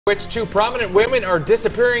Which two prominent women are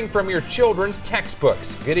disappearing from your children's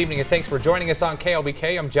textbooks? Good evening and thanks for joining us on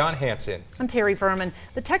KLBK. I'm John Hansen. I'm Terry Furman.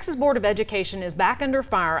 The Texas Board of Education is back under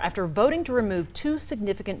fire after voting to remove two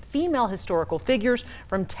significant female historical figures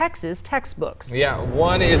from Texas textbooks. Yeah,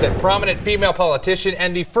 one is a prominent female politician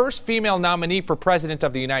and the first female nominee for President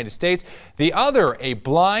of the United States. The other, a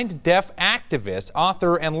blind, deaf activist,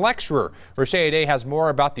 author, and lecturer. Rochea Day has more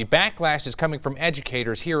about the backlashes coming from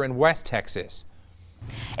educators here in West Texas.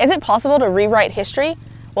 Is it possible to rewrite history?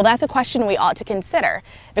 Well, that's a question we ought to consider,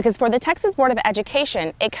 because for the Texas Board of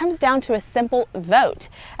Education, it comes down to a simple vote,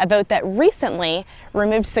 a vote that recently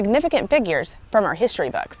removed significant figures from our history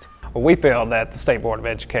books. Well, we feel that the State Board of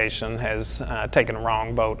Education has taken a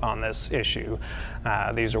wrong vote on this issue.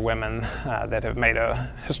 These are women that have made a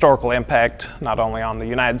historical impact not only on the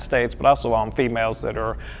United States but also on females that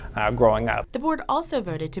are growing up. The board also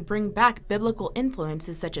voted to bring back biblical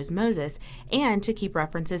influences such as Moses and to keep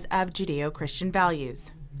references of Judeo-Christian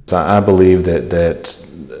values. I believe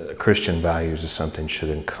that Christian values is something should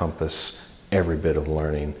encompass every bit of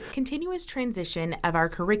learning. Continuous transition of our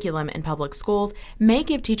curriculum in public schools may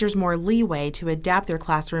give teachers more leeway to adapt their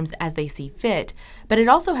classrooms as they see fit, but it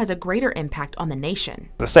also has a greater impact on the nation.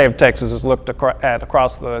 The state of Texas has looked at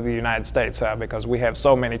across the United States because we have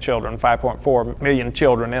so many children, 5.4 million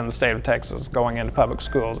children in the state of Texas going into public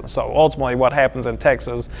schools. And so ultimately what happens in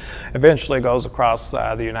Texas eventually goes across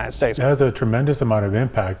the United States. It has a tremendous amount of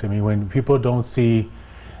impact. I mean, when people don't see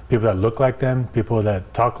people that look like them, people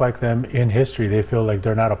that talk like them in history, they feel like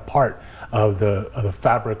they're not a part of the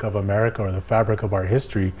fabric of America or the fabric of our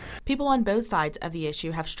history. People on both sides of the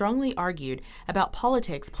issue have strongly argued about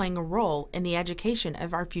politics playing a role in the education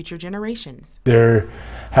of our future generations. There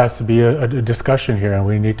has to be a discussion here, and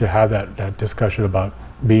we need to have that discussion about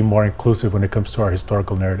being more inclusive when it comes to our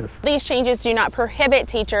historical narrative. These changes do not prohibit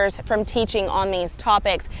teachers from teaching on these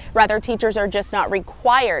topics. Rather, teachers are just not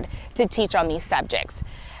required to teach on these subjects.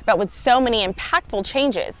 But with so many impactful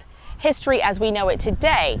changes, history as we know it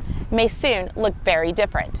today may soon look very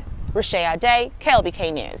different. Rochea Day,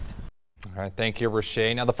 KLBK News. All right, thank you,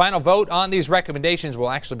 Rochea. Now, the final vote on these recommendations will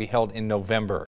actually be held in November.